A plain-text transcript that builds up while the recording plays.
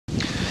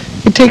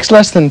It takes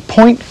less than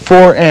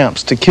 0.4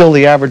 amps to kill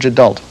the average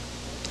adult.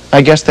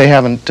 I guess they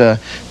haven't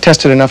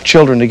tested enough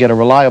children to get a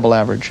reliable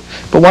average.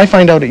 But why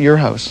find out at your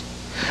house?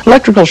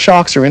 Electrical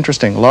shocks are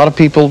interesting. A lot of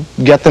people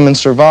get them and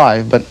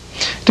survive, but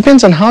it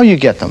depends on how you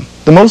get them.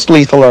 The most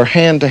lethal are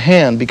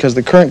hand-to-hand because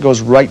the current goes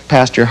right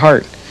past your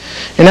heart.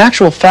 In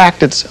actual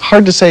fact, it's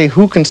hard to say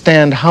who can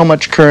stand how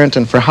much current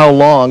and for how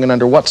long and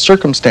under what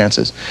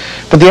circumstances.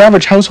 But the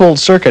average household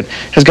circuit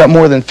has got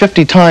more than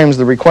 50 times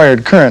the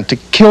required current to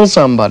kill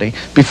somebody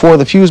before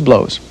the fuse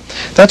blows.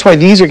 That's why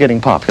these are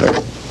getting popular.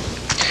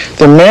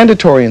 They're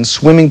mandatory in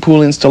swimming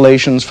pool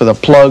installations for the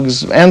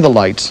plugs and the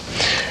lights.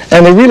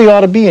 And they really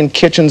ought to be in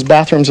kitchens,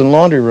 bathrooms, and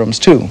laundry rooms,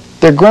 too.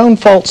 They're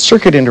ground fault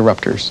circuit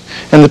interrupters.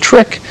 And the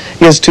trick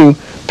is to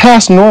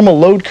pass normal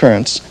load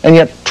currents and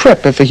yet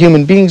trip if a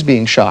human being's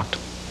being shocked.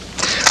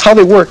 How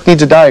they work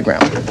needs a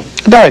diagram.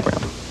 A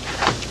diagram.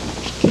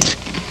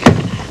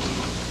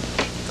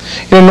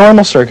 In a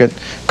normal circuit,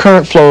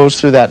 current flows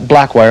through that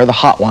black wire, the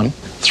hot one,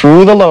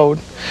 through the load,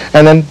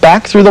 and then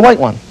back through the white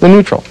one, the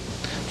neutral.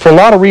 For a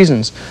lot of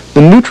reasons,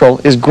 the neutral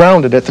is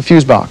grounded at the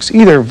fuse box,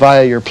 either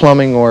via your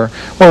plumbing or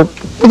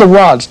with a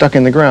rod stuck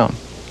in the ground.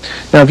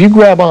 Now, if you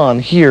grab on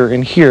here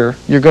and here,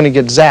 you're going to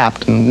get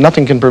zapped, and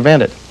nothing can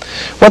prevent it.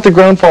 What the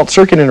ground fault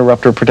circuit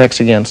interrupter protects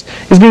against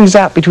is being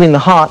zapped between the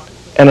hot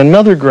and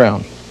another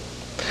ground.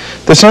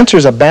 The sensor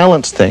is a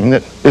balance thing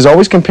that is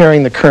always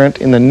comparing the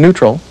current in the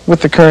neutral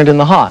with the current in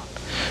the hot.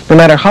 No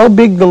matter how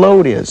big the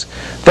load is,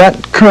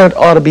 that current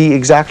ought to be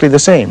exactly the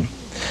same.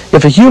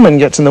 If a human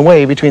gets in the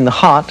way between the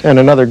hot and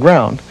another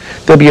ground,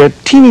 there'll be a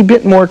teeny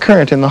bit more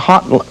current in the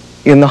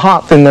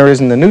hot than there is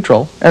in the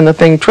neutral, and the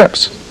thing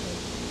trips.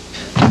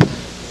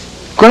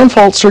 Ground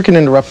fault circuit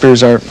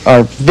interrupters are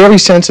very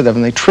sensitive,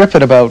 and they trip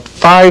at about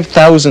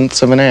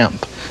 5/1000ths of an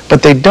amp.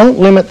 But they don't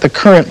limit the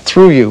current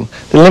through you.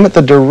 They limit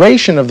the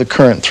duration of the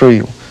current through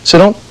you. So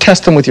don't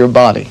test them with your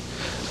body.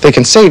 They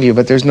can save you,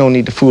 but there's no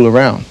need to fool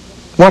around.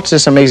 Watch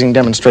this amazing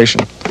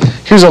demonstration.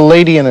 Here's a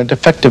lady in a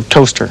defective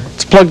toaster.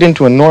 It's plugged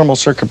into a normal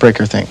circuit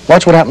breaker thing.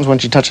 Watch what happens when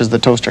she touches the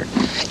toaster.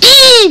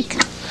 Eek!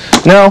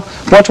 Now,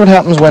 watch what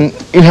happens when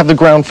you have the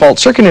ground fault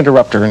circuit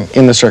interrupter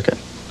in the circuit.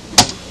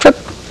 Trip.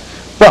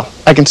 Well,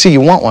 I can see you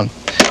want one.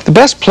 The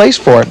best place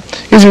for it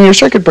is in your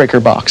circuit breaker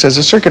box as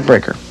a circuit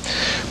breaker.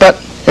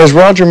 But as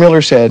Roger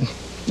Miller said,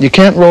 you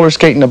can't roller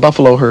skate in a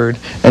buffalo herd,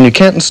 and you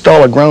can't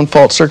install a ground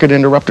fault circuit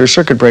interrupter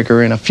circuit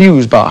breaker in a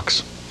fuse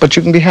box. But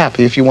you can be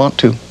happy if you want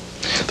to.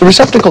 The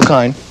receptacle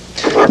kind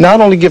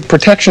not only give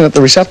protection at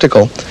the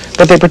receptacle,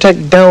 but they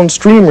protect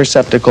downstream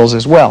receptacles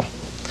as well.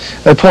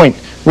 At a point,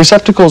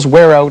 receptacles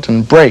wear out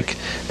and break,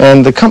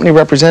 and the company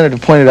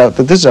representative pointed out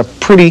that this is a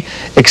pretty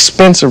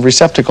expensive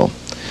receptacle.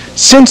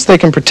 Since they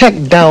can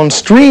protect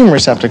downstream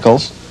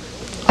receptacles,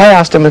 I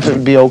asked him if it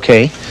would be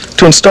okay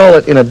to install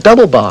it in a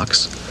double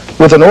box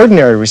with an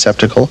ordinary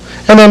receptacle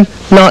and then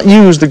not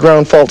use the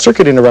ground fault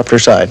circuit interrupter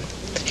side.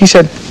 He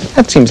said,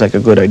 that seems like a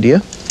good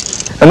idea.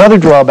 Another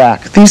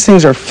drawback, these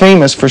things are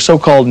famous for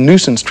so-called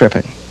nuisance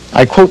tripping.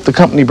 I quote the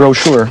company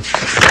brochure.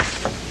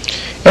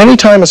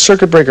 Anytime a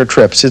circuit breaker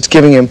trips, it's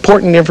giving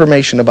important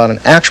information about an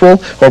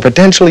actual or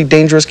potentially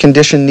dangerous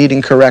condition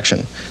needing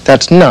correction.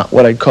 That's not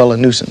what I'd call a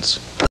nuisance.